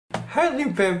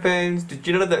Hey fans, did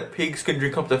you know that pigs can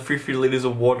drink up to 50 litres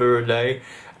of water a day?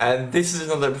 And this is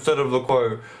another episode of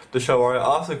LUQOTW, the show where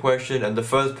I ask a question and the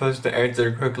first person to answer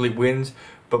it correctly wins.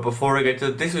 But before I get to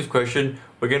this week's question,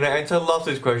 we're going to answer last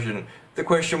week's question. The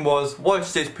question was,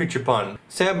 what's this picture pun?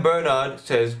 Sam Bernard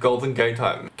says Golden Gay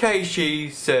Time. Keishi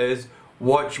says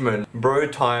Watchman,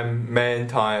 Bro Time, Man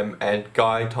Time, and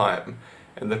Guy Time.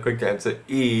 And the correct answer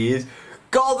is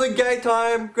Golden Gay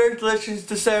Time! Congratulations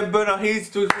to Sam Bernard. He's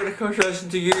doing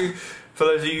congratulations to you. For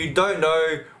those of you who don't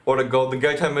know what a Golden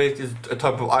Gay Time is, it's a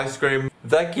type of ice cream.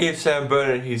 That gives Sam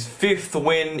Bernard his 5th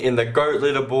win in the GOAT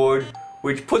leaderboard,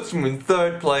 which puts him in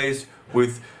 3rd place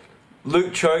with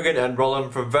Luke Chogan and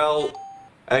Roland Fravel.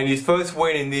 And his first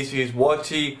win in this year's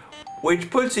WOTY, which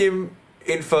puts him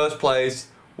in 1st place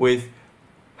with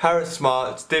Harris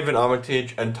Smart, Stephen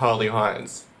Armitage, and Tylee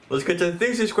Hines. Let's get to the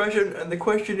thesis question, and the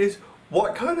question is,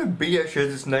 what kind of beer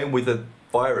shares its name with a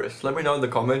virus? Let me know in the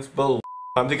comments below.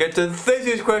 Time to get to the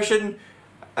thesis question,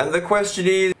 and the question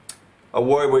is, a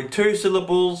word with 2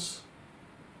 syllables.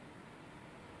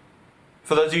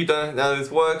 For those of you who don't know how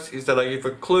this works, is that I give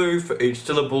a clue for each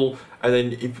syllable, and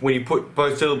then when you put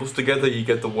both syllables together, you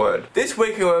get the word. This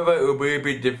week, however, it will be a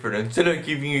bit different. Instead of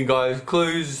giving you guys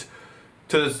clues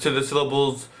to the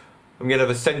syllables, I'm going to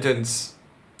have a sentence,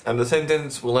 and the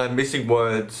sentence will have missing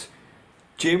words.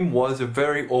 Jim was a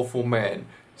very awful man,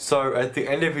 so at the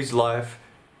end of his life,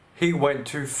 he went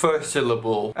to 1st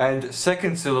syllable and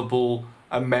 2nd syllable,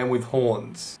 a man with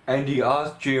horns. And he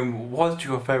asked Jim, what's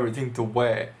your favourite thing to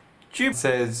wear? Jim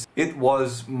says, it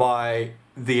was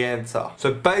the answer.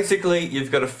 So basically,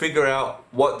 you've got to figure out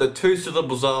what the 2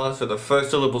 syllables are. So the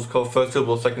 1st syllable is called 1st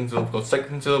syllable, 2nd syllable is called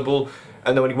 2nd syllable,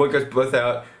 and then when you work those both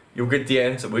out, you'll get the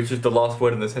answer, which is the last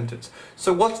word in the sentence.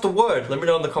 So what's the word? Let me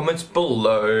know in the comments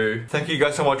below. Thank you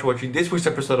guys so much for watching this week's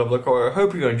episode of LUQOTW. I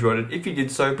hope you enjoyed it. If you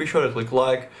did so, be sure to click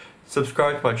like,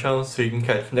 subscribe to my channel so you can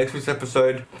catch next week's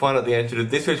episode, find out the answer to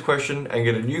this week's question, and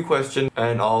get a new question.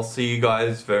 And I'll see you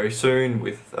guys very soon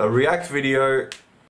with a react video.